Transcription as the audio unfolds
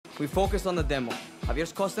We focus on the demo.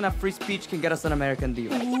 Javier's costing that free speech can get us an American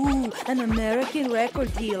deal. Ooh, an American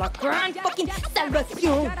record deal. A grand fucking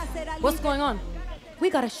salvation. What's going on?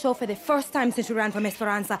 We got a show for the first time since we ran from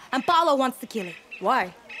Esperanza, and Paulo wants to kill it.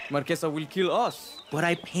 Why? Marquesa will kill us. But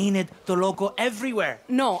I painted the logo everywhere.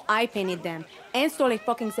 No, I painted them. And stole a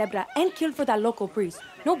fucking zebra and killed for that local priest.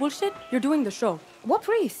 No bullshit, you're doing the show. What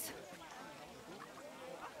priest?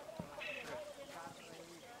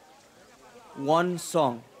 One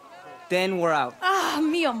song. Then we're out. Ah,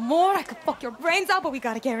 mi amor, I could fuck your brains out, but we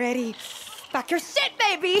gotta get ready. Back your shit,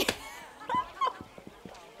 baby!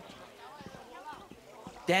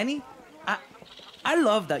 Danny, I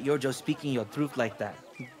love that you're just speaking your truth like that.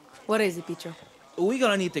 What is it, Picho? We're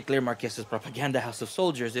gonna need to clear Marquesa's propaganda house of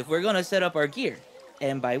soldiers if we're gonna set up our gear.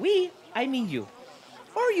 And by we, I mean you.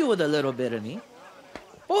 Or you with a little bit of me.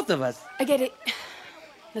 Both of us. I get it.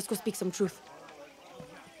 Let's go speak some truth.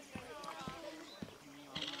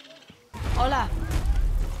 Hola.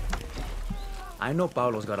 I know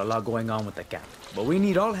Paulo's got a lot going on with the camp, but we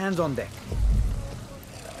need all hands on deck.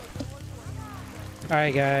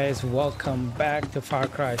 Alright guys, welcome back to Far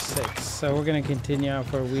Cry 6. So we're gonna continue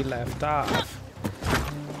off where we left off.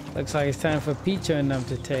 Looks like it's time for Picho and them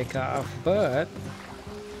to take off, but...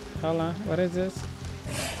 Hold on, what is this?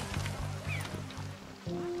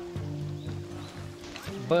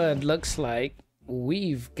 But looks like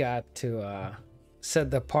we've got to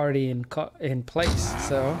set the party in place,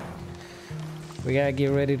 so... We gotta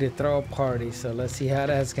get ready to throw a party, so let's see how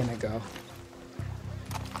that's gonna go.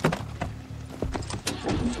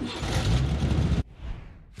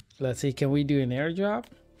 Let's see, can we do an airdrop?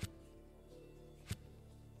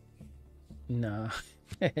 No,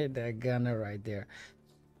 that gunner right there.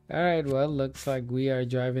 All right, well, looks like we are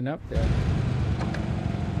driving up there.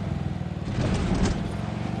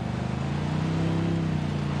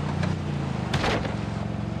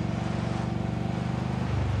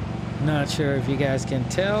 Not sure if you guys can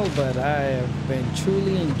tell, but I have been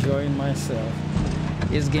truly enjoying myself.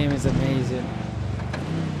 This game is amazing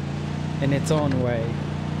in its own way.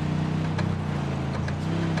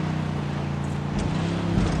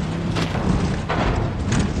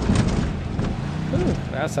 Ooh,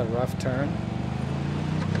 that's a rough turn.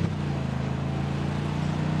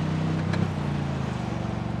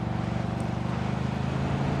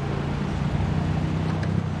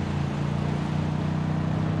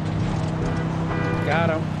 Got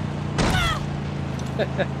him.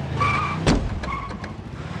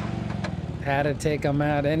 Had to take him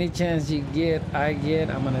out. Any chance you get,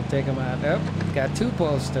 I'm gonna take him out. Oh, got two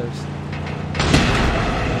posters.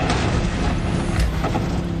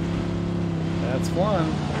 That's one.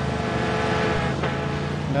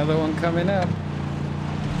 Another one coming up.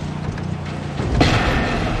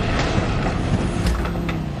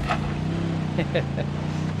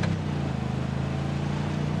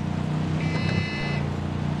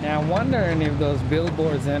 Now I'm wondering if those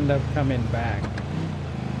billboards end up coming back.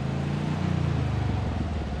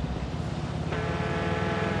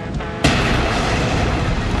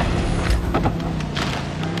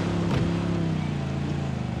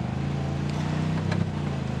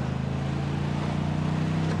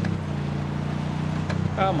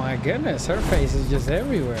 Oh my goodness, her face is just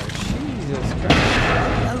everywhere. Jesus Christ.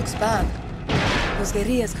 That looks bad. Those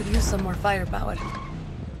guerrillas could use some more firepower.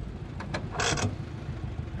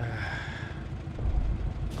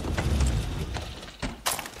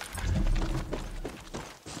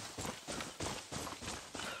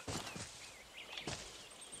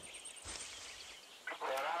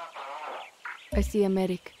 I see a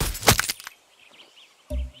medic.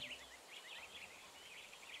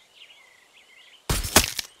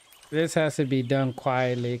 This has to be done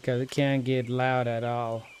quietly because it can't get loud at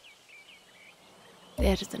all.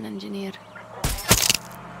 There's an engineer.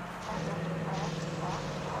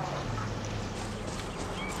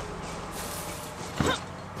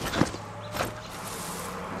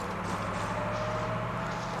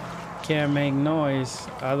 Can't make noise,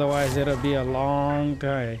 otherwise it'll be a long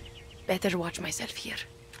time. Better watch myself here.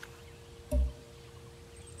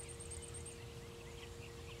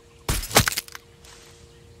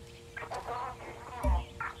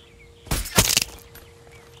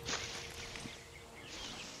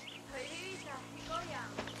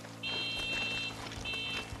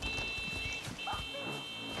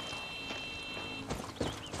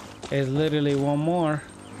 There's literally one more.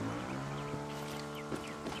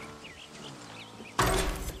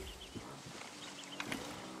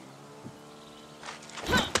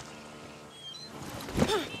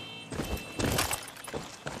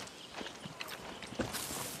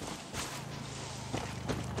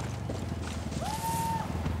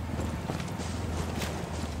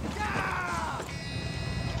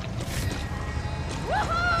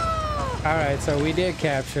 All right, so we did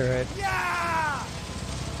capture it. Yeah!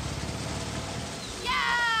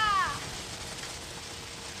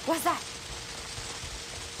 What's that?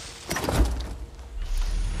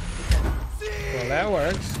 Well, that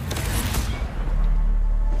works.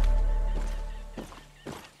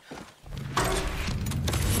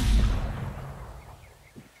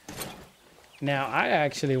 Now, I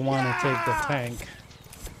actually want to take the tank.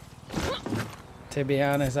 To be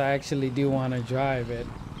honest, I actually do want to drive it.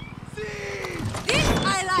 This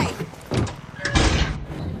I like!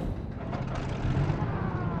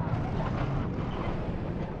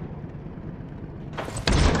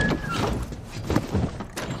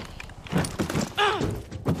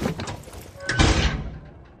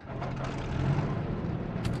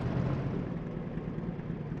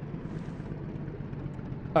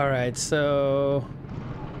 All right, so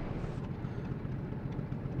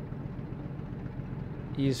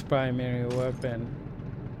use primary weapon,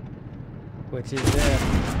 which is it.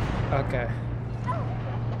 Okay,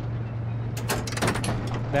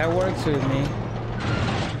 that works with me.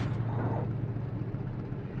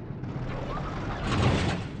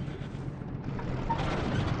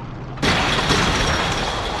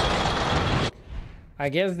 I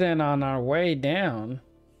guess then on our way down,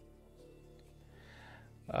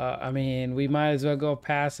 I mean, we might as well go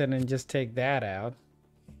past it and just take that out.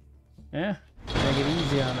 Yeah, make it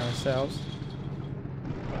easy on ourselves.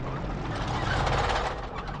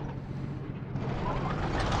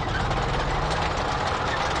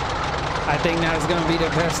 I think that's going to be the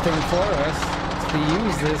best thing for us, to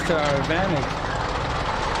use this to our advantage.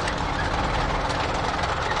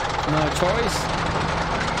 No choice.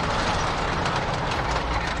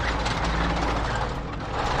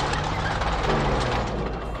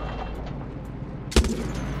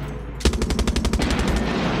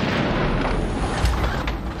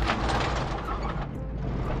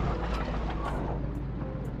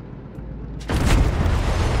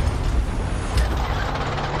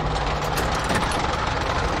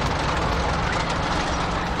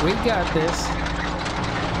 We got this.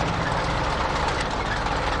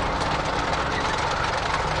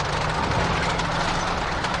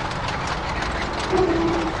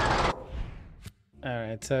 All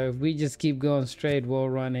right, so if we just keep going straight, we'll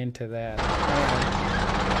run into that.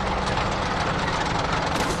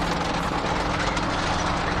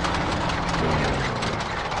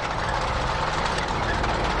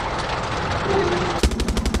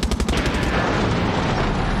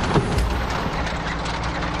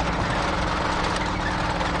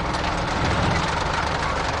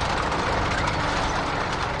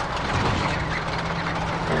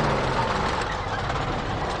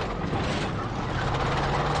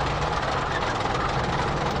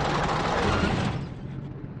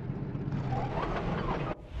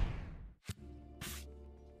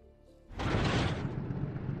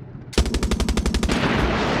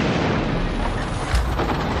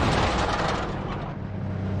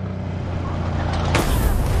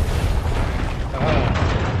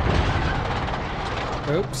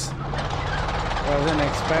 Oops. Wasn't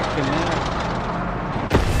expecting that.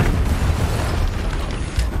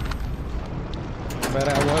 But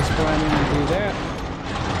I was planning to do that.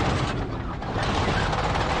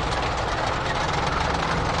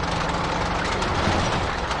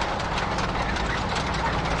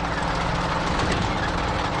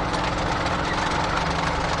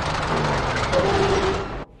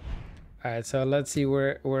 All right, so let's see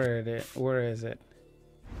where is it?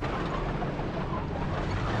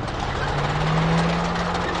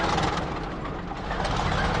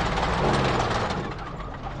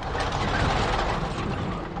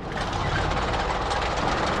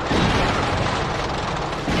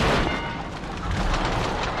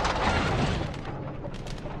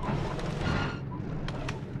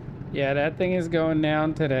 Yeah, that thing is going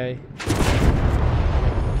down today.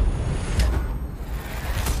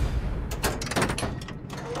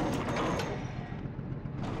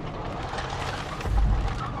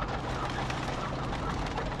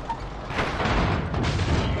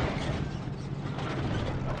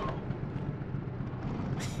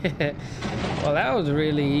 Well, that was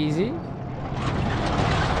really easy.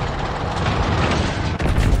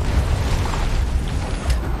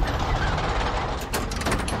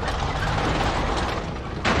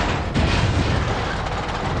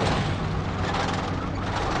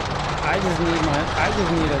 I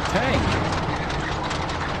just need a tank.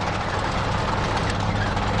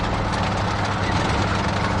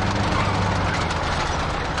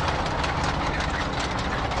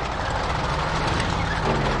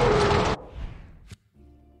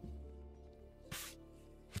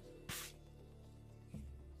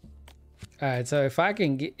 All right, so if I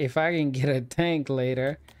can get a tank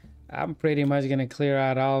later, I'm pretty much gonna clear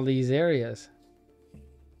out all these areas.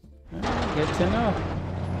 Good to know.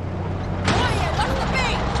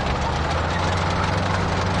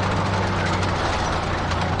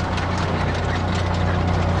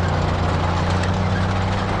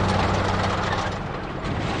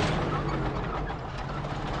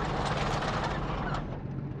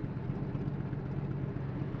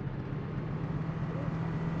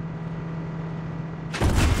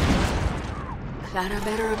 Clara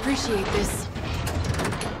better appreciate this.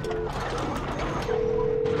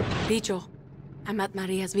 Bicho, I'm at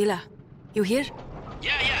Maria's villa. You here?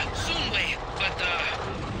 Yeah, soon way. But,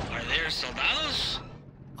 are there soldados?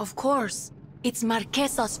 Of course. It's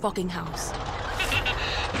Marquesa's fucking house. Right.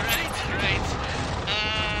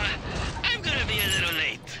 I'm gonna be a little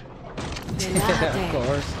late. Relájate. Of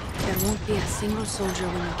course. There won't be a single soldier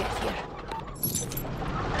when you get here.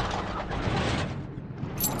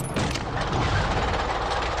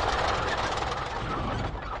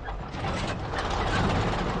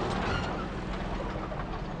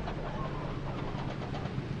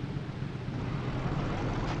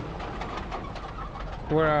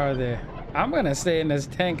 Where are they? I'm gonna stay in this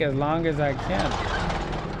tank as long as I can.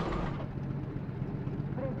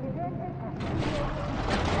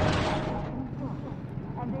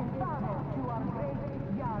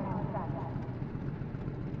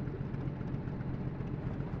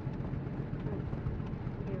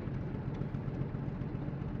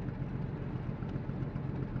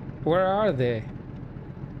 Where are they?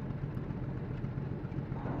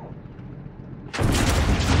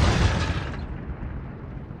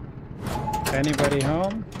 Anybody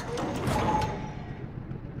home?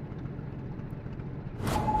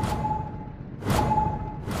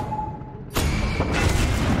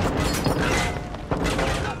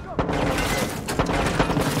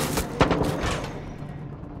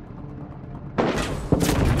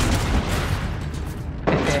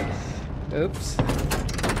 Oops.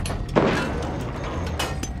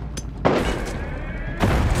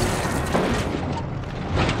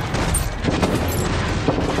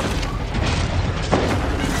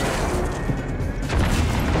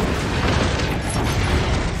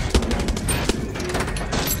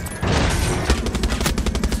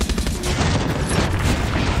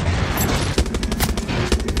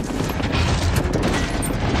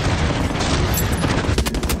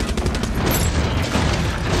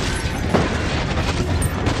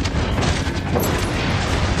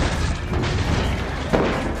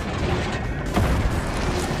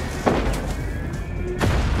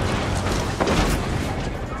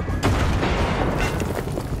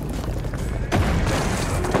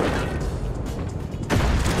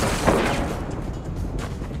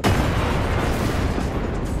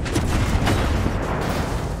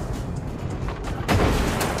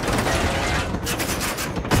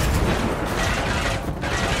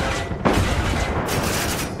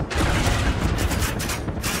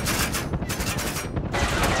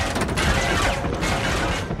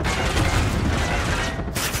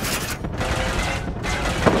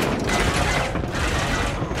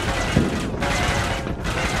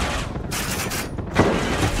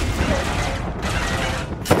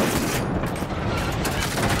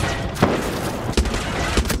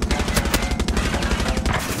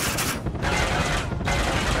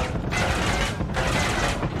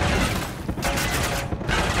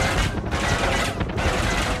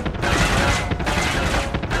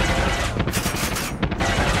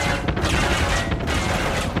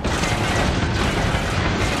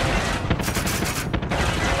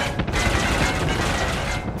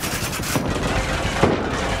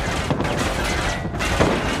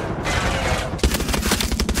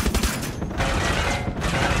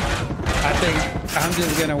 I'm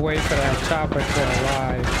just gonna wait for that chopper to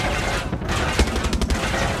arrive.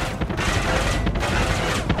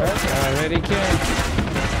 Oh, already came.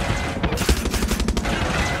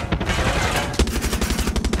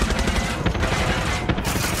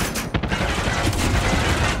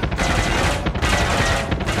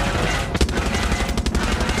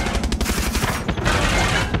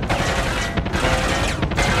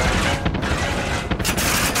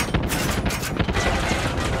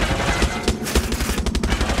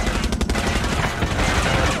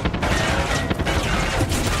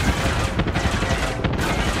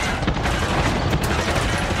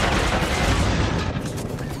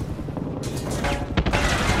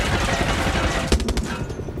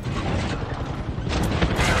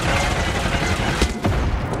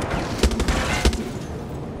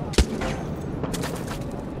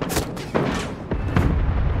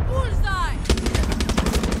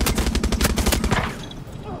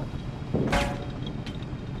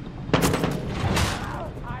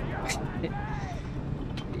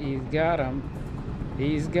 got him.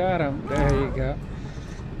 He's got him. There you go.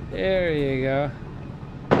 There you go.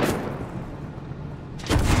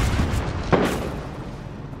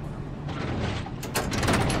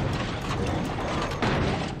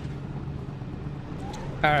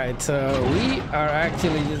 Alright, so we are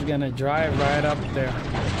actually just gonna drive right up there.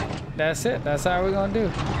 That's it. That's how we're gonna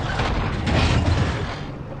do.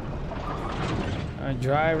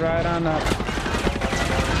 Drive right on up.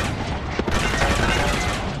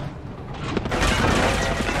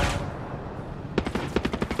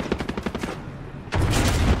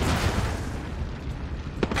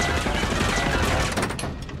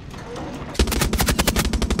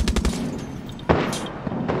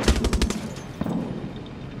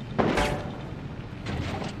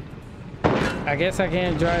 I guess I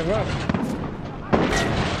can't drive up.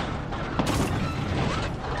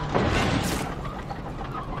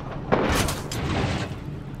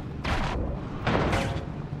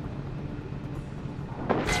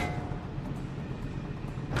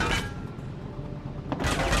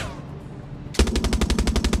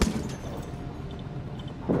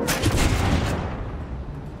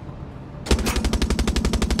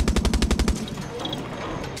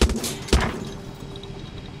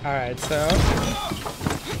 All right, so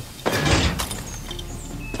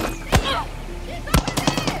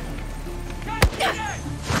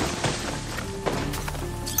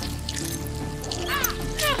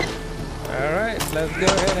let's go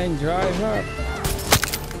ahead and drive up.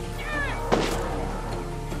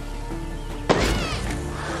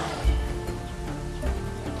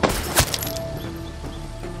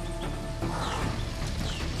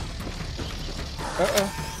 Uh-oh.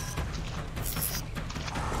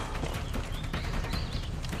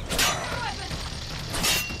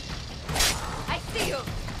 I see you.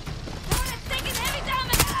 Someone is taking heavy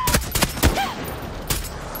damage.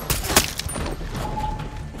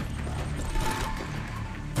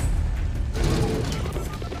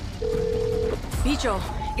 Bicho,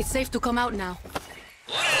 it's safe to come out now.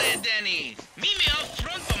 Órale, Danny. Meet me out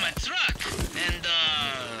front of my truck. And,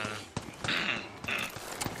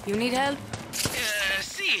 You need help?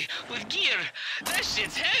 see, with gear. That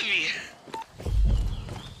shit's heavy.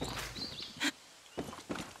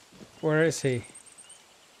 Where is he?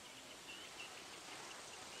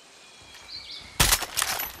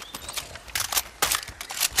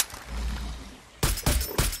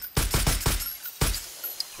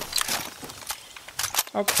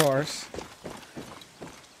 Of course.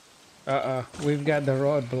 We've got the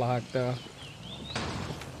road blocked though.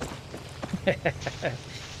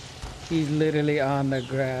 He's literally on the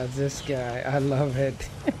grass, this guy. I love it.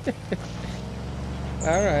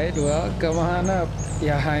 Alright, well, come on up,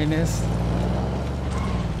 Your Highness.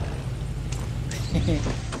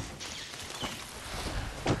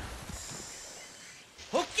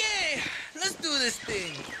 Okay, let's do this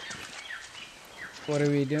thing. What are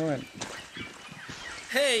we doing?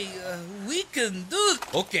 Hey, we can do...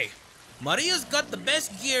 Okay, Maria's got the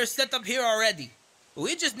best gear set up here already.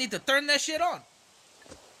 We just need to turn that shit on.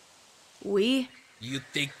 We? You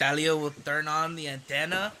think Talia will turn on the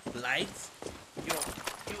antenna, lights? You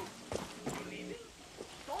need it.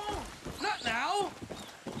 Oh, not now.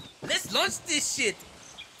 Let's launch this shit.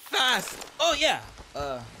 Fast. Oh, yeah.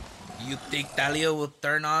 You think Talia will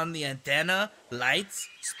turn on the antenna, lights,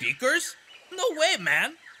 speakers? No way,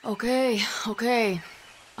 man. Okay.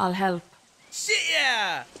 I'll help. Shit,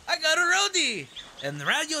 yeah. I got a roadie. And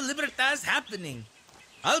Radio Libertad's happening.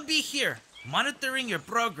 I'll be here, monitoring your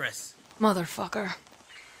progress. Motherfucker.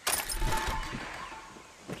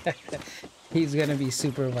 He's gonna be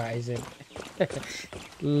supervising.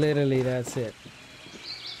 Literally, that's it.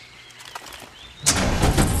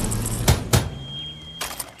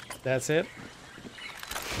 That's it?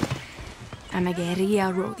 I'm a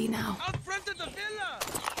guerrilla roadie now. Out front of the villa.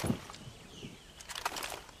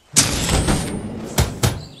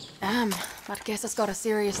 Damn, Marquesa's got a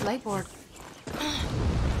serious light board.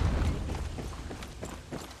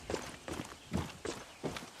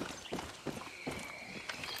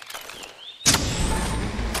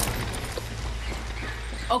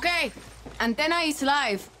 Okay, antenna is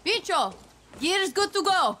live. Bicho, gear is good to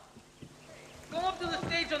go. Go up to the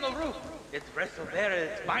stage on the roof. It's Resto Vera at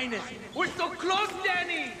its finest. We're so close,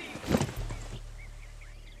 Danny!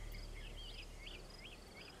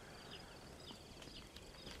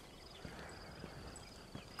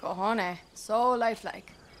 Cojones, so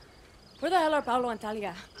lifelike. Where the hell are Paulo and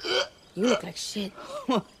Talia? You look like shit.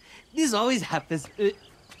 This always happens.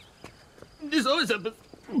 This always happens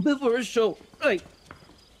before a show. Like,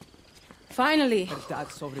 Finally. Verdad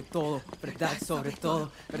sobre todo, verdad sobre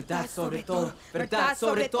todo, verdad sobre todo, verdad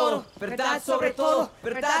sobre todo, verdad sobre todo,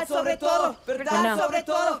 verdad sobre todo, verdad sobre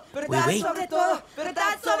todo, verdad sobre todo,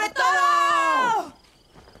 verdad sobre todo.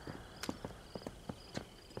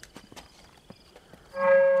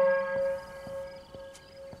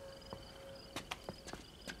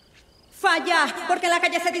 Falla, porque en la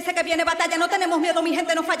calle se dice que viene batalla. No tenemos miedo, mi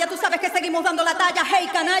gente no falla. Tú sabes que seguimos dando la talla. Hey,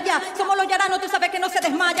 canalla, somos los yaranos, tú sabes que no se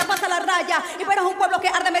desmaya. Pasa la raya y verás un pueblo que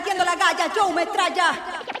arde metiendo la galla. Yo me traya.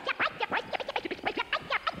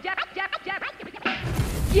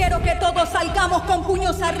 Quiero que todos salgamos con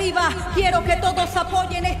puños arriba. Quiero que todos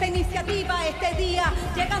apoyen esta iniciativa. Este día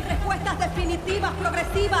llegan respuestas definitivas,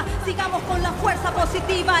 progresivas. Sigamos con la fuerza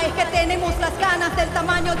positiva. Es que tenemos las ganas del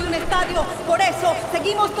tamaño de un estadio. Por eso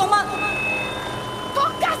seguimos tomando...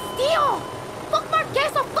 ¡Fuck Castillo! ¡Fuck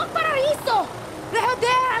Marquesa! ¡Fuck Paraíso! ¡La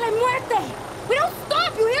joder a la muerte! We don't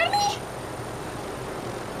stop, you hear me?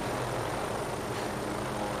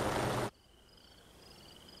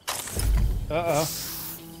 Uh-oh.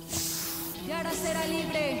 Yara será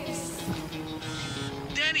libre.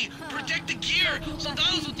 Danny, protect the gear!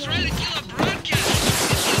 Soldados will try to kill a broadcast!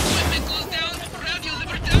 If the equipment goes down, Radio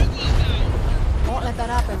Libertad goes down! Won't let that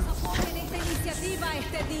happen. En esta iniciativa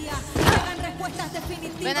este día llegan respuestas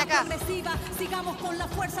definitivas. Ven acá. Progresivas. Sigamos con la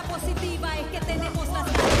fuerza positiva. Es que tenemos las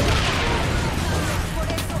ganas. Por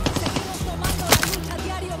eso seguimos tomando la lucha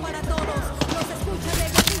diario para todos. Los escucha de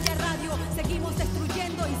Guerrilla Radio. Seguimos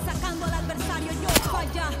destruyendo y sacando al adversario. Yo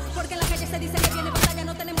falla, porque en la calle se dice que viene batalla.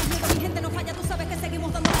 No tenemos miedo, mi gente no falla. Tú sabes que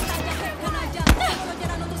seguimos dando batalla. Hey, canalla, solo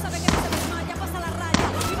Yara, tú sabes que no se desmaya. Pasa la raya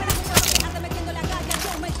y verás un pueblo que arde metiéndole a galla.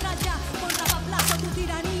 Yo me traya, con rapaplazo tu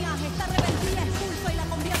tiranía. Esta rebeldía expulso y la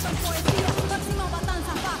convierto en poesía. Máxima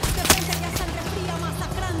matanza va, de frente ya sangre fría,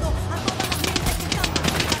 masacrando a todas las mentes que están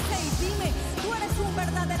vacías. Hey, dime, tú eres un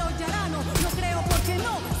verdadero yarano. No creo porque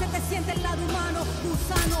no, se te siente el lado humano.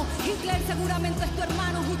 Gusano, Hitler seguramente es tu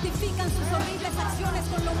hermano. Justifican sus horribles acciones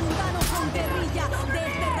con lo mundano. Con guerrilla,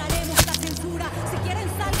 desterraremos la censura. Si quieren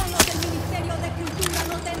salgan los del Ministerio de Cultura.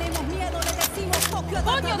 No tenemos miedo, le decimos Tokio.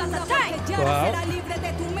 Coño, Yara será libre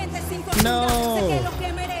de tu mente sin cordura. No. Sé que lo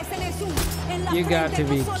que merecen es un en la You got frente. to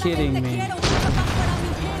be No solamente kidding me. quiero mucho más para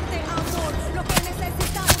mi gente, amor. Lo que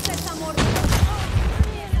necesitamos es amor.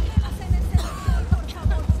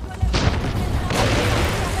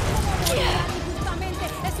 Justamente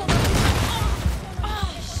eso no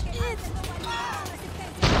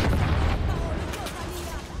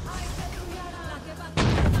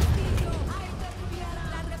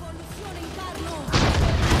la revolución encarno.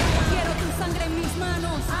 Quiero tu sangre en mis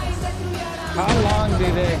manos. How long do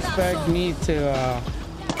they expect me to,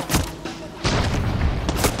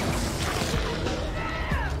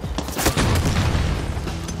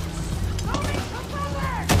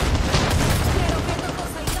 Quiero que todos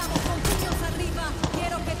salgamos con puños arriba.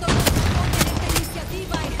 Quiero que todos apoyen esta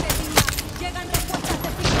iniciativa este día. Llegan respuestas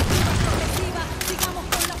definitivas, progresivas. Sigamos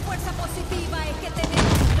con la fuerza positiva. Es que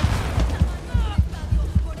tenemos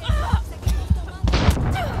por eso seguimos tomando.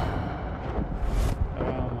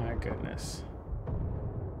 oh my goodness.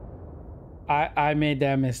 I made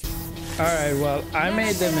that mistake. Alright, well, I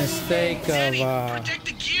made the mistake Danny, of, protect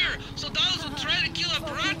the gear! Soldados will try to kill a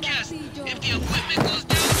broadcast! If the equipment goes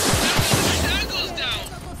down, Radio Libertad goes down!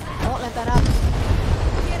 Won't let that happen.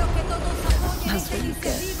 Quiero que todos apoyen esta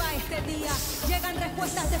iniciativa este día. Llegan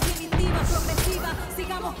respuestas definitivas, progresivas.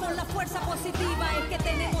 Sigamos con la fuerza positiva. Es que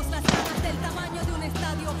tenemos las ganas del tamaño de un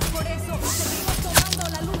estadio. Por eso seguimos tomando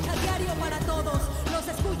la lucha diario para todos. Los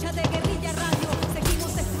escucha de Guerrilla Radio.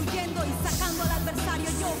 Seguimos destruyendo y sacando al adversario.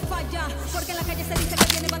 Yo falla, porque en la calle se dice que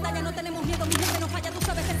viene batalla. No tenemos miedo, mi gente no falla. Tú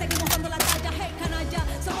sabes que seguimos dando la talla. Hey, canalla,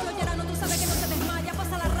 somos los yaranos, tú sabes que no se desmaya.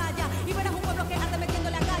 Pasa la raya y verás un pueblo que arde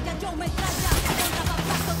metiéndole a galla. Yo me traya, con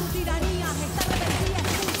rapaplazo tu tiranía. Esta rebeldía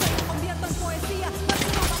expulso y la convierto en poesía.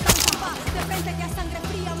 Máxima matanza va, de frente ya sangre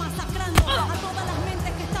fría, masacrando a todas las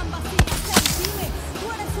mentes que están vacías. Hey, dime, tú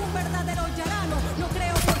eres un verdadero yarano. No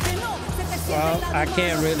creo porque no, se te siente well, el lado I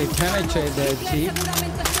can't humano. really penetrate that Hitler jeep.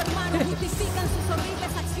 seguramente es tu hermano. Justifican sus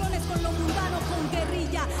horribles acciones con lo mundano. Con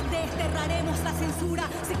guerrilla desterraremos la censura.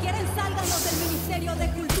 Si quieren salgan los del Ministerio de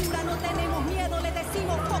Cultura. No tenemos miedo, le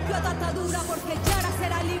decimos Tokio a atadura. Porque Yara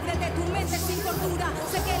será libre de tu mente sin cordura.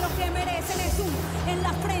 Sé que lo que merecen es un en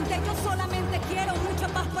la frente. Yo solamente quiero mucha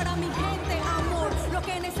paz para mi gente, amor. Lo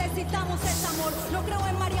que necesitamos es amor. No creo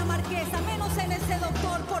en María Marquesa, menos en ese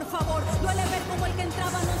doctor, por favor. Duele ver como el que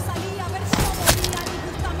entraba no salía, ver cómo moría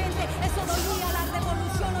injustamente. Eso dolía, la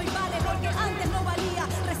revolución hoy vale porque antes no valía.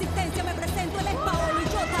 Resistencia me presento, él es Paolo y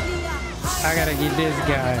yo Talía. I gotta get this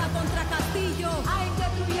guy. Contra Castillo.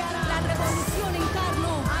 La revolución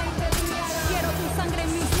encarno.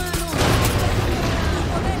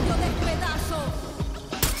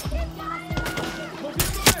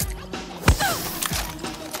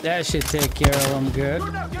 That should take care of them good.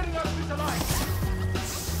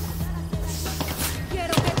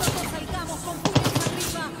 Quiero que todos salgamos con puños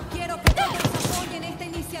arriba. Quiero que todos apoyen esta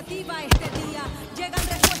iniciativa este día. Llegan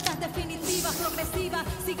respuestas definitivas, progresivas.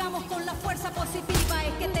 Sigamos con la fuerza positiva.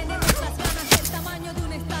 Es que tenemos las ganas del tamaño de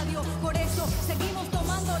un estadio. Por eso seguimos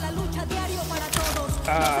tomando la lucha diario para todos.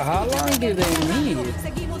 How long do they need?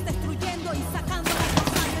 Seguimos destruyendo y sacando la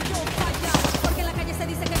cosa de yo falla. Porque en la calle se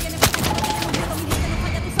dice que viene falla. No tenemos miedo, mi gente no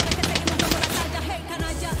falla. Tú sabes que seguimos dando la talla. Hey,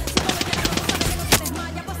 canalla. Si no lo quieres, tú sabes que no se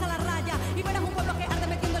desmaya. Pasa la raya y verás un pueblo que arde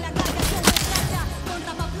metiéndole a raya. Yo metralla.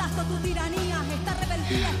 Contra aplasto tu tiranía. Esta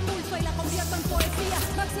rebeldía expulso y la convierto en poesía.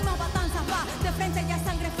 Máximas matanzas va. De frente ya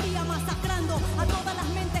sangre fría. Masacrando a todas las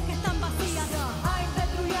mentes que están vacías. Ay,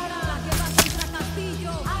 destruyera. La que va contra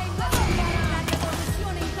Castillo. Ay, destruyera. La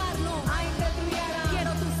revolución encarno. Ay, destruyera.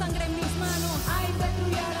 Quiero tu sangre en mis manos. Ay,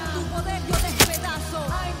 destruyera. Tu poder yo despedazo.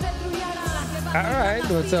 Ay, destruyera. La que va All right,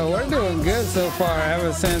 well, so we're doing good so far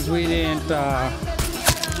ever since we didn't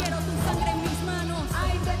Quiero tu sangre en mis manos.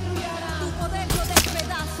 Ay, destruyera. Tu poder yo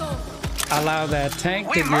despedazo. allow that tank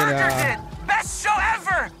to We murdered get it! Best show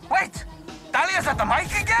ever! Wait, Dahlia's at the mic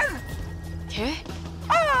again? ¿Qué?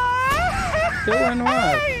 doing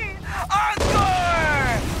what?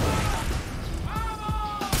 Encore!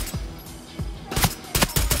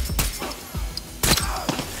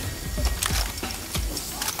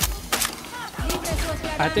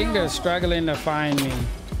 I think they're struggling to find me.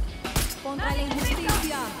 Contra la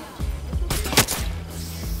injusticia.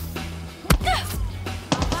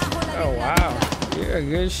 Abajo la Oh wow, you're a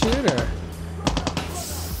good shooter.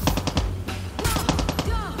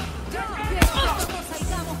 Quiero que todos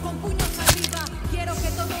salgamos con puños arriba. Quiero que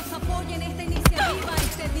todos apoyen esta iniciativa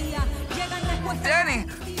este día. Llegan respuestas. Danny,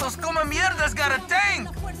 those come mierdas got a tank!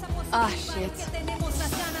 Ah, Es shit. que tenemos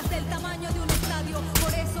las ganas del tamaño de un estadio.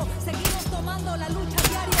 Por eso seguimos tomando la lucha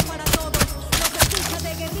diario para todos. Los escuchas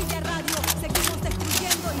de Guerrilla Radio. Seguimos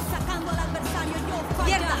destruyendo y sacando al adversario. Yo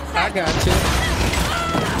falla. I got you.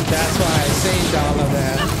 That's why I saved all of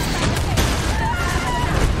that.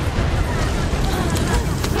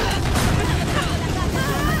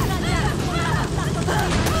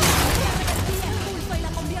 Expulso y la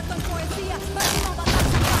convierto en poesía. Máxima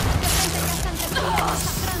batalla. De frente ya sangre fría.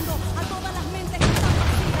 Masacrando a todas las mentes que están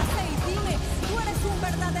vacías. Hey, dime, tú eres un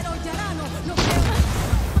verdadero yarano. Lo creo.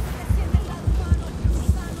 Desciende el lado humano,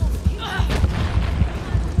 gusano.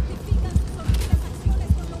 Justifican sus horribles acciones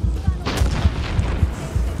con lo mundano.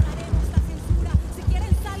 Declaremos la censura. Si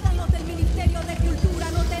quieren, salgan los del Ministerio de Cultura.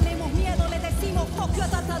 No tenemos miedo, le decimos copio a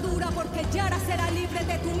atadura. Porque Yara será libre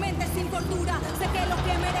de tu mente sin cordura. Sé que lo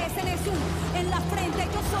que merecen es un en la frente.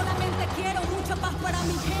 Yo solamente quiero mucha paz para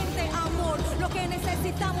mi gente, amor. Lo que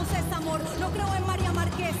necesitamos es amor. No creo en María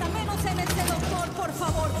Marquesa, menos en ese doctor, por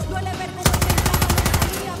favor. Duele ver cómo intentaron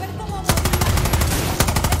morir, ver cómo moría.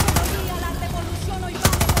 Eso dolía, la revolución hoy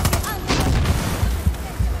vale porque antes.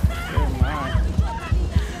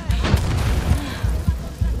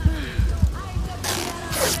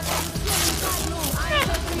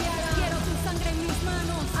 Quiero tu sangre en mis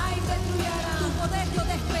manos. Ay, destruyera. Tu poder yo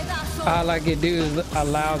despedazo. All I could do is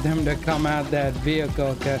allow them to come out that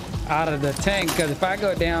vehicle, out of the tank, because if I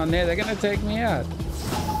go down there, they're going to take me out.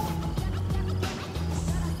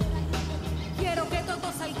 Quiero que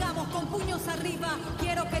todos salgamos con puños arriba.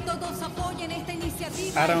 Quiero que todos apoyen esta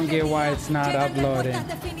iniciativa. I don't get why it's not Llegan uploading. respuestas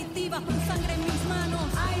definitivas, tu sangre en mis manos.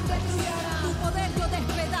 Ay, destruyera. Tu poder yo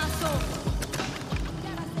despedazo.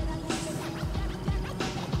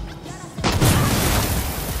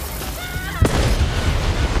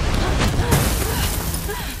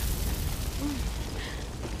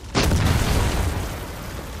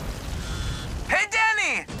 Hey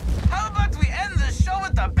Danny! How about we end the show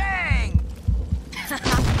with a bang?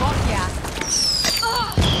 Fuck yeah.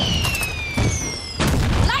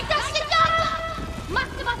 Like that shit, Yara?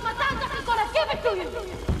 Máximas matanzas is gonna give it to you.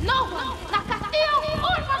 No one, not Castillo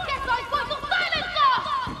or Marquez, is going to silence us.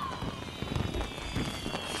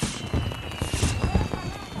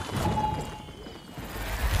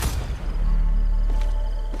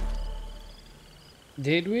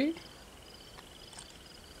 Did we?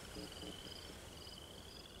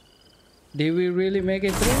 Did we really make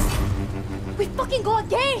it through? We fucking go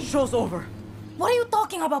again. Show's over. What are you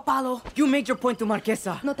talking about, Paulo? You made your point to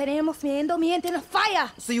Marquesa. No tenemos miedo, mi gente nos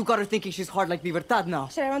falla. So you got her thinking she's hard like Libertad now.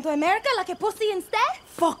 Should I run to America like a pussy instead?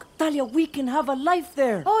 Fuck, Talia, we can have a life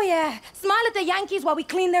there. Oh yeah, smile at the Yankees while we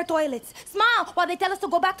clean their toilets. Smile while they tell us to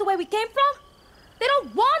go back to where we came from. They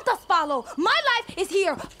don't want us, Paulo. My life is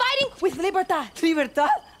here, fighting with Libertad. Libertad?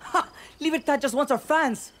 Ha! Libertad just wants our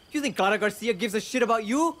fans. You think Clara Garcia gives a shit about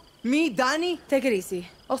you? Me, Danny? Take it easy.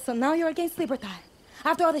 Oh, so now you're against Libertad.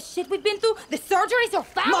 After all the shit we've been through, the surgeries, your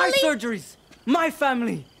family... My surgeries! My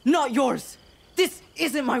family, not yours! This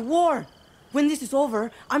isn't my war! When this is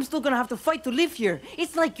over, I'm still gonna have to fight to live here.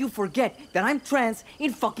 It's like you forget that I'm trans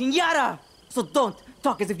in fucking Yara! So don't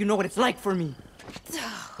talk as if you know what it's like for me.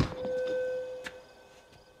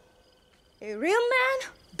 A real man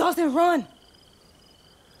doesn't run.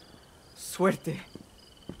 Suerte.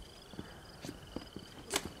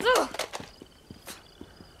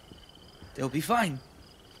 They'll be fine.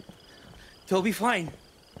 They'll be fine.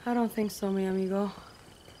 I don't think so, mi amigo.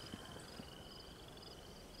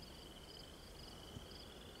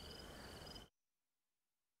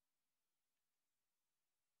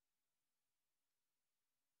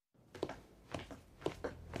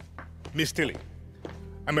 Miss Tilly,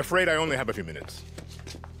 I'm afraid I only have a few minutes.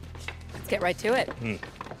 Let's get right to it.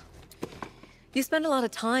 You spend a lot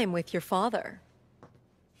of time with your father.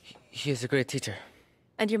 He is a great teacher.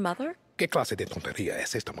 And your mother? ¿Qué clase de tontería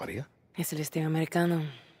es esta, María? Es el estilo americano.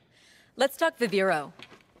 Let's talk Viviro,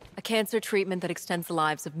 a cancer treatment that extends the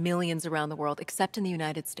lives of millions around the world, except in the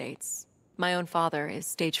United States. My own father is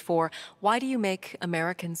stage 4. Why do you make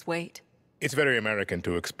Americans wait? It's very American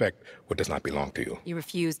to expect what does not belong to you. You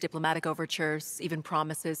refuse diplomatic overtures, even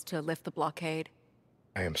promises to lift the blockade.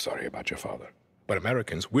 I am sorry about your father, but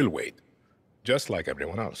Americans will wait, just like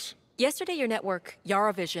everyone else. Yesterday, your network,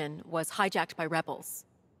 Yara Vision, was hijacked by rebels.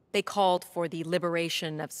 They called for the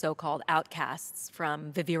liberation of so-called outcasts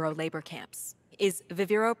from Viviro labor camps. Is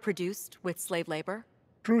Viviro produced with slave labor?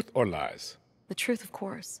 Truth or lies? The truth, of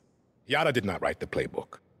course. Yara did not write the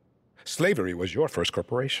playbook. Slavery was your first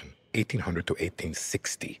corporation, 1800 to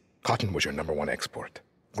 1860. Cotton was your #1 export.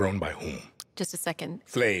 Grown by whom? Just a second.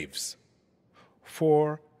 Slaves.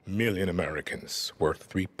 4 million Americans, worth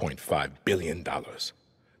 $3.5 billion.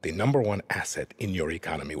 The #1 asset in your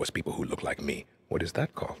economy was people who look like me. What is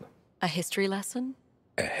that called? A history lesson?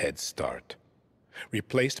 A head start.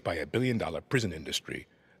 Replaced by a billion-dollar prison industry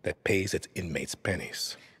that pays its inmates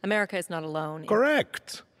pennies. America is not alone.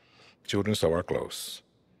 Correct. Children sew our clothes.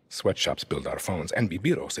 Sweatshops build our phones, and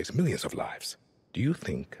Viviro saves millions of lives. Do you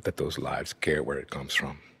think that those lives care where it comes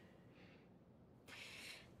from?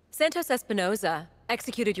 Santos Espinosa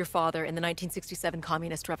executed your father in the 1967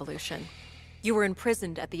 Communist Revolution. You were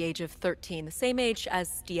imprisoned at the age of 13, the same age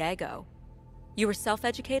as Diego. You were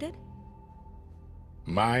self-educated?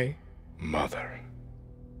 My mother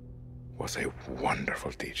was a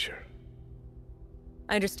wonderful teacher.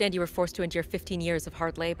 I understand you were forced to endure 15 years of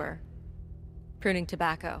hard labor. Pruning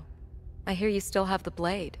tobacco. I hear you still have the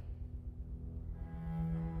blade.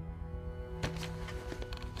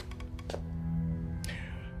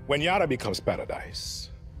 When Yara becomes paradise,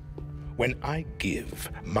 when I give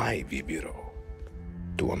my Viviro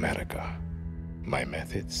to America, my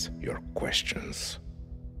methods, your questions,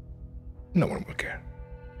 no one will care.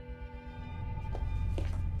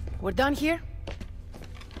 We're done here?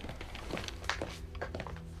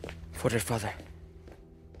 For your father.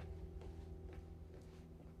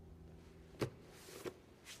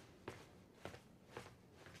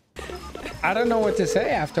 I don't know what to say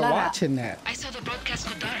after Lara. watching that. I saw the broadcast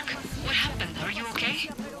go dark. What happened? Are you okay?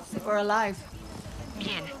 We're alive.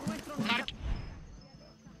 Bien. Mark.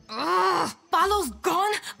 Palo's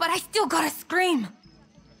gone, but I still gotta scream.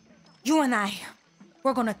 You and I,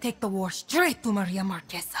 we're gonna take the war straight to Maria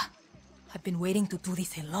Marquesa. I've been waiting to do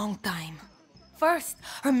this a long time. First,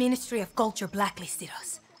 her Ministry of Culture blacklisted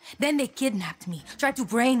us. Then they kidnapped me, tried to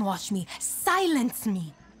brainwash me, silence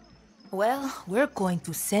me. Well, we're going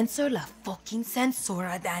to censor la fucking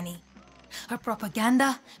censura, Danny. Her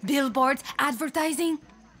propaganda, billboards, advertising,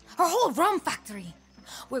 her whole rum factory.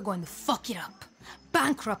 We're going to fuck it up,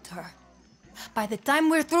 bankrupt her. By the time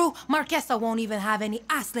we're through, Marquesa won't even have any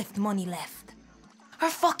ass-lift money left. Her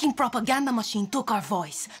fucking propaganda machine took our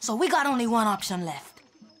voice, so we got only one option left.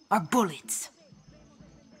 Our bullets.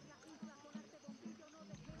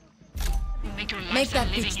 Make your Make lives that a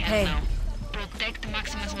living bitch hell pay. now. Protect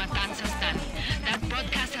Maximus Matanzas, Danny. That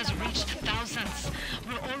broadcast has reached thousands.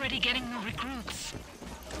 We're already getting new recruits.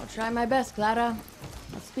 I'll try my best, Clara.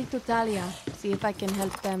 I'll speak to Talia, see if I can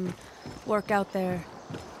help them work out their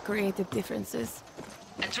creative differences.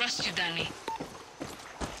 I trust you, Danny.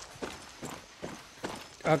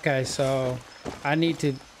 Okay, so I need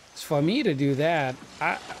to, for me to do that,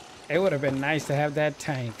 it would have been nice to have that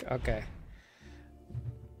tank. Okay.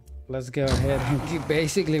 Let's go ahead and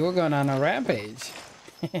basically we're going on a rampage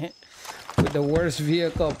with the worst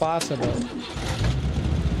vehicle possible.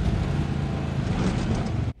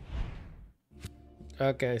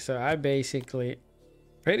 Okay, so I basically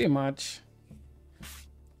pretty much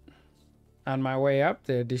on my way up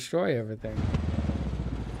there destroy everything.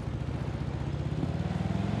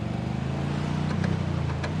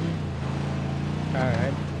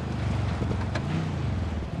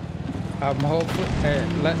 I'm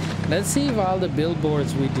hoping. Let's see if all the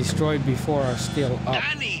billboards we destroyed before are still up.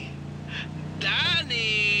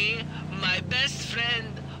 Danny, my best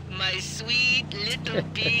friend, my sweet little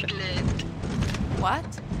piglet. What?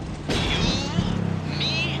 You,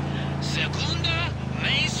 me, Segunda,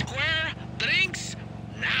 Main Square, drinks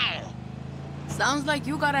now. Sounds like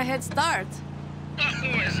you got a head start. Yeah.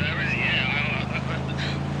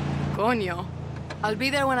 Coño. I'll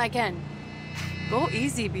be there when I can. Go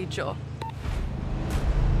easy, bicho.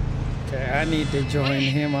 Okay, I need to join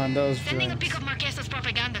him on those Sending a drinks. pick of Marquesa's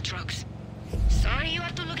propaganda trucks. Sorry you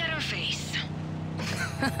have to look at her face.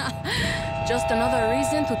 Just another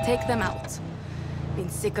reason to take them out. Been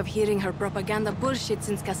sick of hearing her propaganda bullshit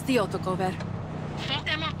since Castillo took over. Fuck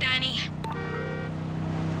them up, Danny.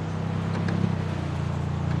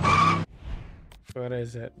 What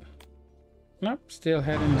is it? Nope, still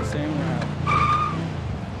heading the same route.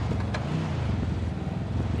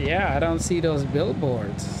 Yeah, I don't see those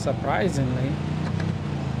billboards, surprisingly.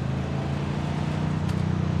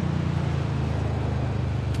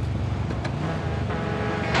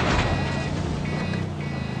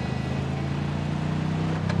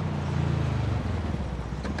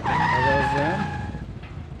 Are those them?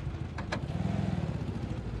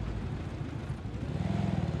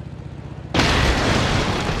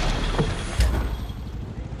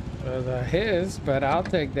 Those are his, but I'll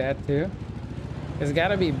take that too. There's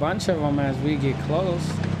gotta be a bunch of them as we get close.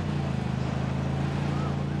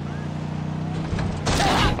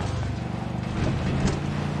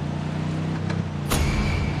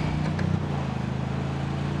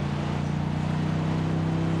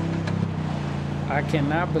 I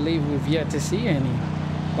cannot believe we've yet to see any.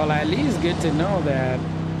 Well, at least good to know that.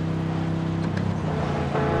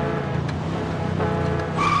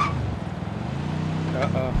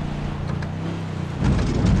 Uh-oh.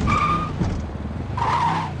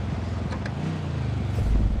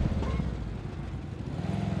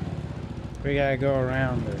 We gotta go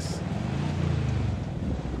around this.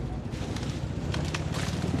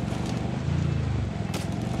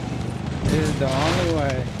 This is the only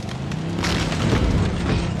way.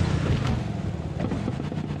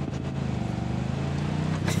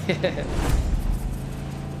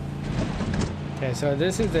 Okay, so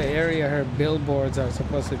this is the area her billboards are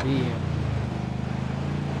supposed to be in.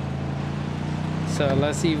 So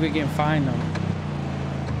let's see if we can find them.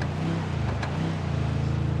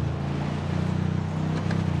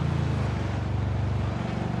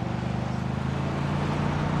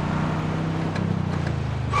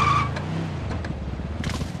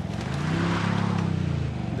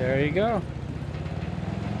 There you go.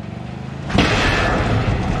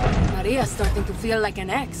 Maria's starting to feel like an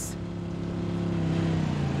ex.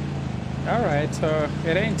 Alright, so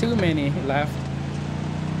it ain't too many left.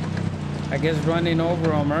 I guess running over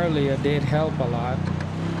them earlier did help a lot.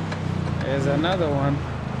 There's another one.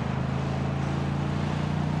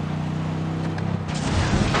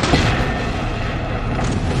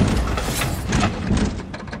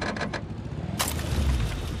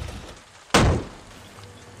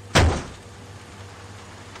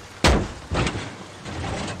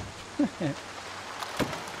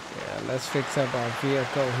 Yeah, let's fix up our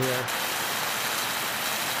vehicle here.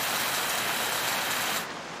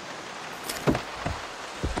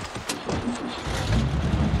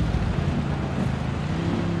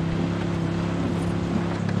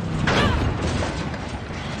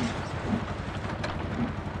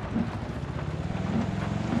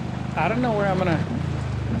 I don't know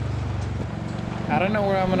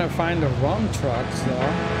where I'm gonna find the wrong trucks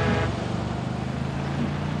though.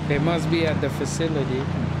 They must be at the facility.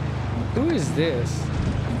 Who is this?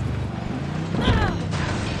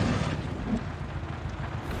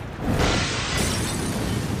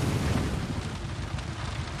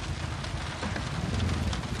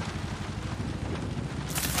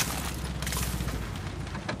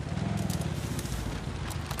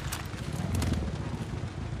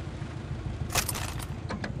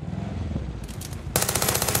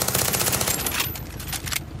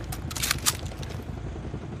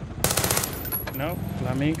 Nope,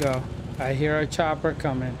 let me go. I hear a chopper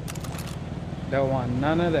coming. Don't want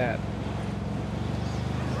none of that.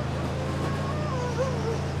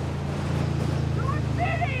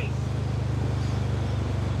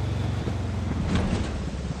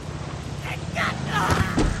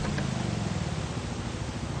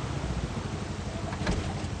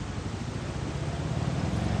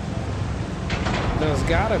 Those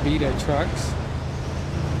gotta be the trucks.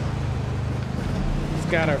 It's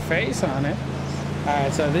got her face on it.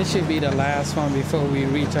 Alright, so this should be the last one before we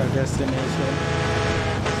reach our destination.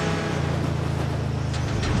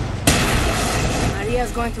 Maria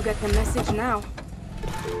Maria's going to get the message now.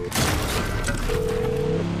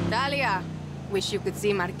 Talia, wish you could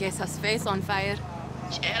see Marquesa's face on fire.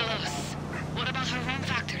 Jealous. What about her rum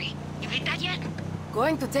factory? You hit that yet?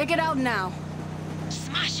 Going to take it out now.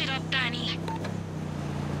 Smash it up, Danny.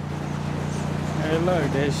 Hey,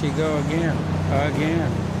 look, there she go again.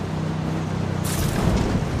 Again.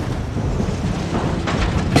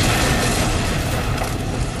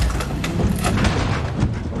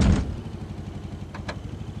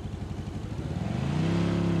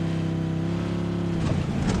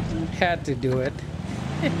 Had to do it.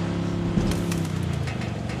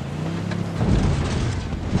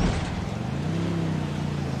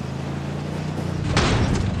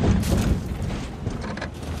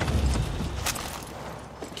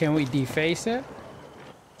 Can we deface it?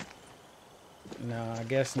 No, I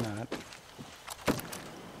guess not.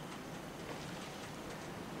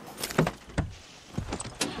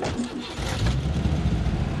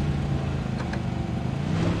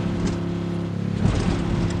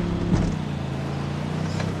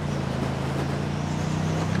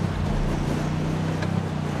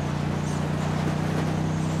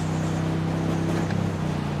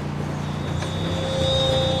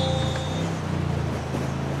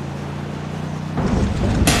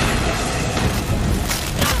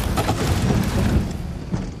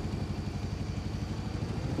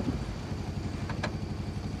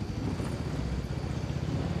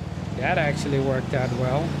 That actually worked out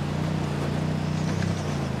well.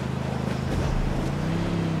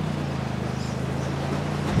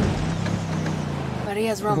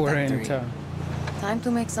 Maria's rum We're factory. in town. Time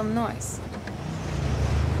to make some noise.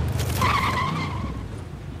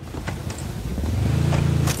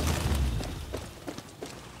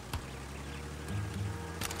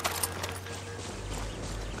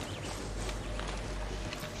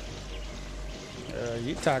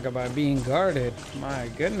 You talk about being guarded. My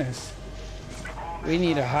goodness. We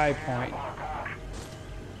need a high point.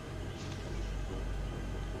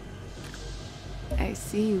 I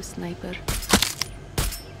see you, sniper.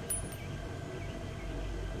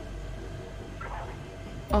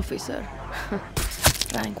 Officer,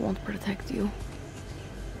 rank won't protect you.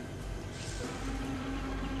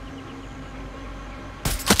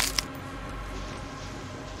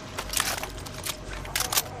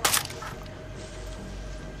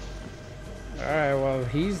 Alright, well,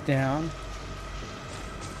 he's down.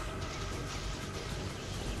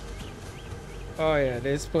 Oh yeah,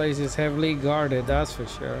 this place is heavily guarded, that's for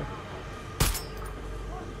sure.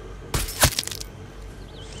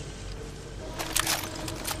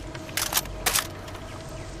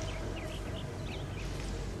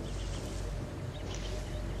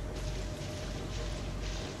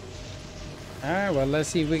 Alright, well, let's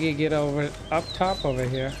see if we can get over up top over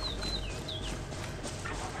here.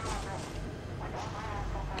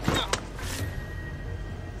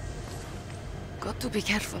 Got to be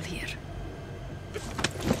careful here.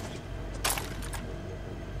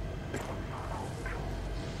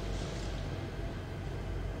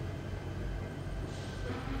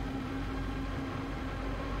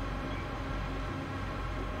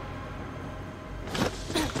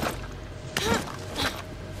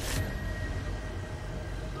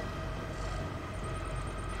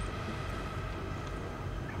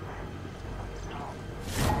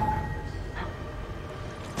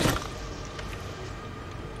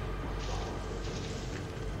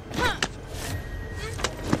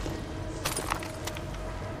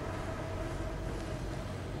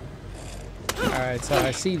 Alright, so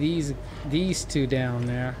I see these two down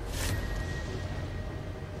there.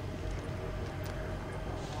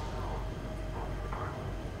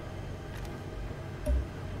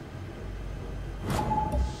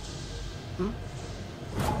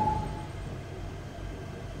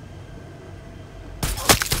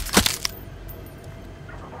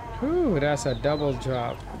 Ooh, that's a double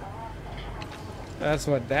drop. That's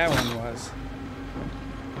what that one was.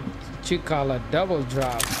 What you call a double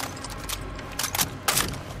drop.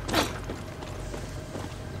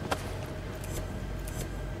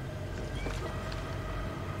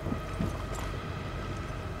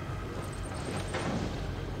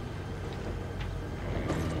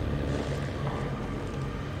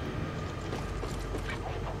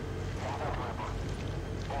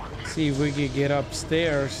 See if we could get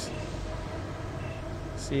upstairs.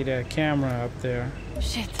 See that camera up there.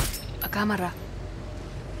 Shit, a camera.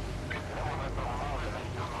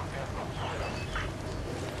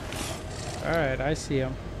 All right, I see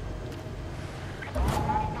him.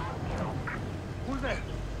 Who's there?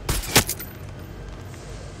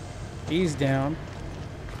 He's down.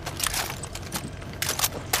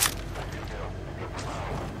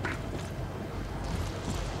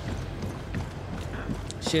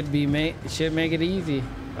 should make it easy,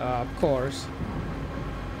 of course.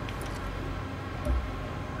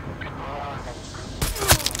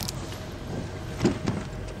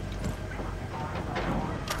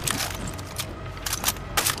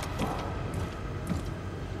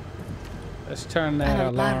 Let's turn that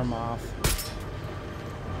alarm off.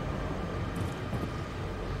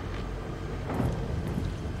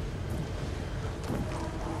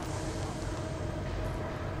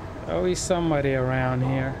 Always somebody around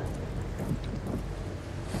here.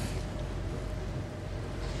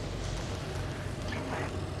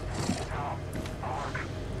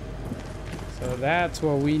 So that's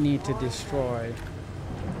what we need to destroy.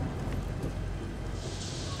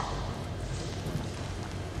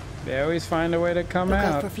 They always find a way to come out.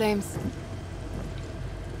 Look out for flames.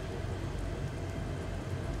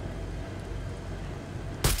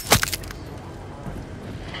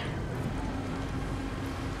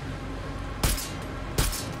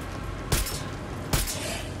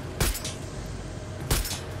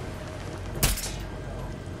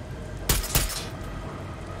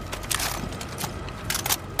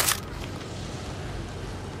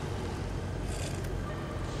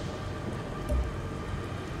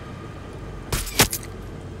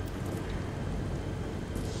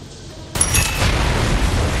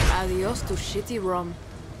 Adios to shitty rum.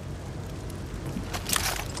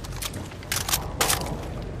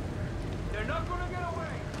 They're not gonna get away.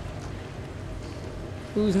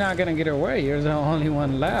 Who's not gonna get away? You're the only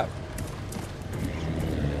one left.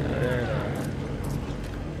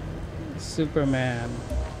 Superman.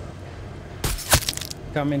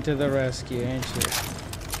 Coming to the rescue, ain't you?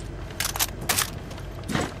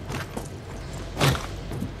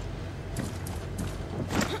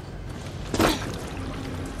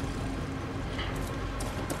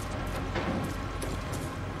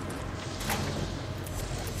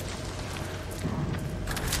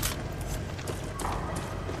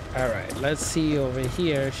 Let's see over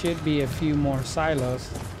here. Should be a few more silos.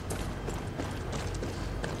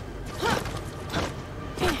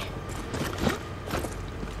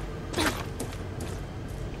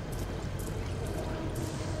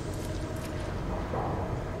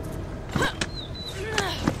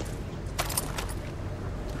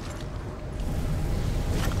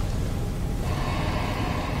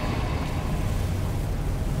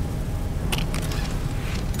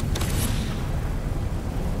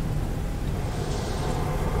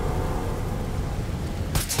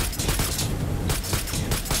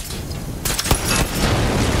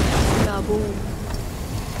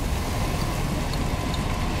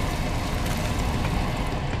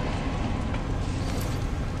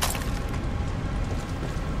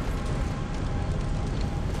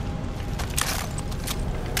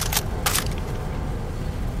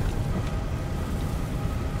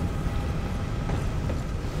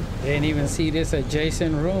 Didn't even see this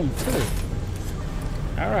adjacent room too.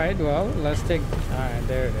 All right, well, let's take, all right,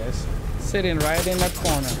 there it is. Sitting right in the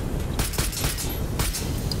corner.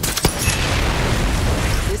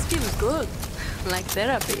 This feels good, like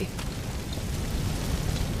therapy.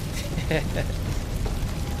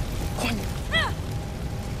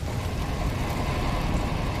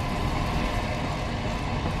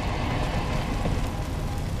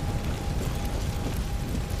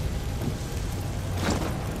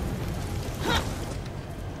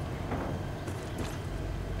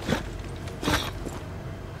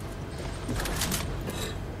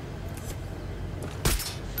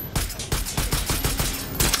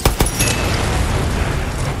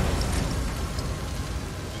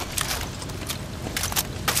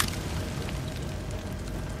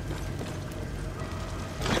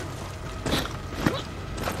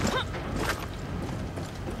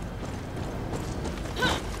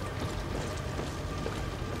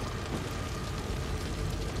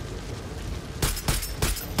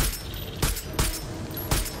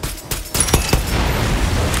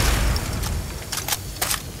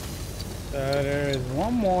 There is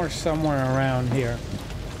one more somewhere around here.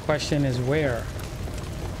 Question is where?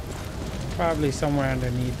 Probably somewhere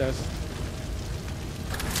underneath us.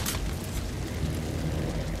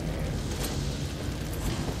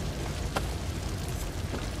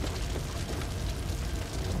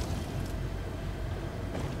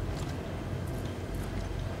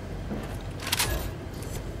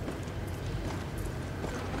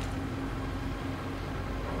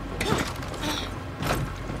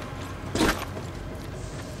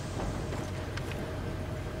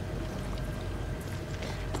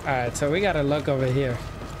 Alright, so we gotta look over here.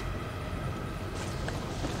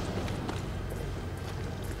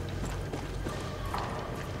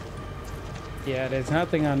 Yeah, there's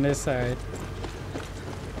nothing on this side.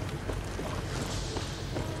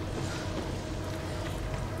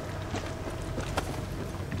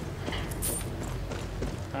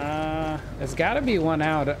 There's got to be one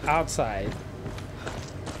outside.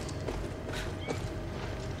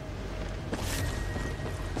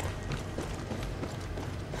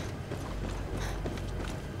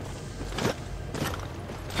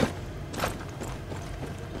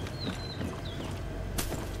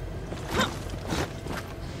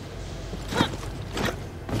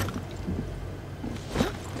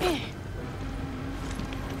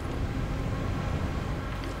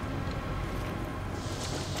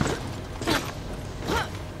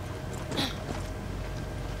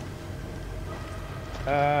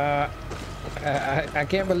 I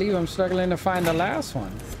can't believe I'm struggling to find the last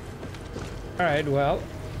one. All right, well,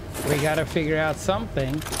 we got to figure out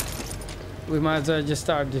something. We might as well just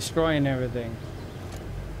start destroying everything.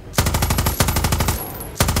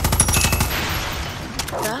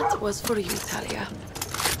 That was for you, Talia.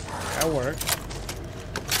 That worked.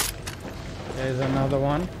 There's another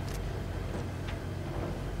one.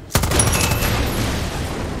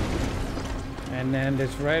 And then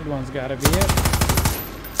this red one's got to be it.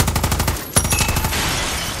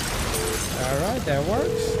 All right, that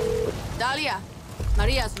works. Talia,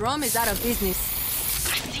 Maria's room is out of business.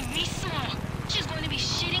 Así mismo. She's going to be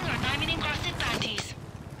shitting her diamond encrusted panties.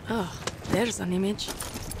 Oh, there's an image.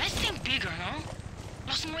 Let's think bigger, no?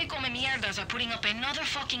 Los muy come mierdas are putting up another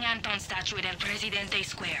fucking Antón statue at El Presidente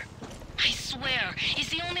Square. I swear, it's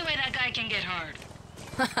the only way that guy can get hurt.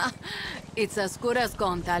 It's as good as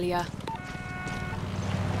gone, Talia.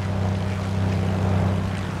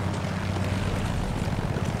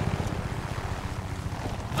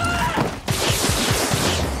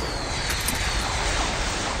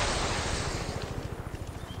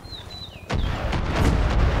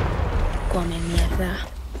 Come mierda.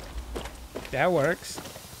 That works.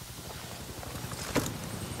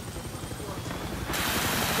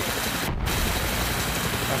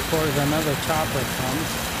 Of course, another chopper comes.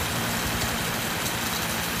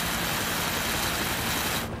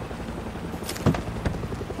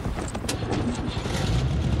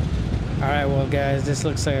 Alright, well guys, this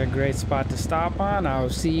looks like a great spot to stop on. I'll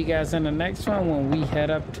see you guys in the next one when we head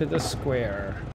up to the square.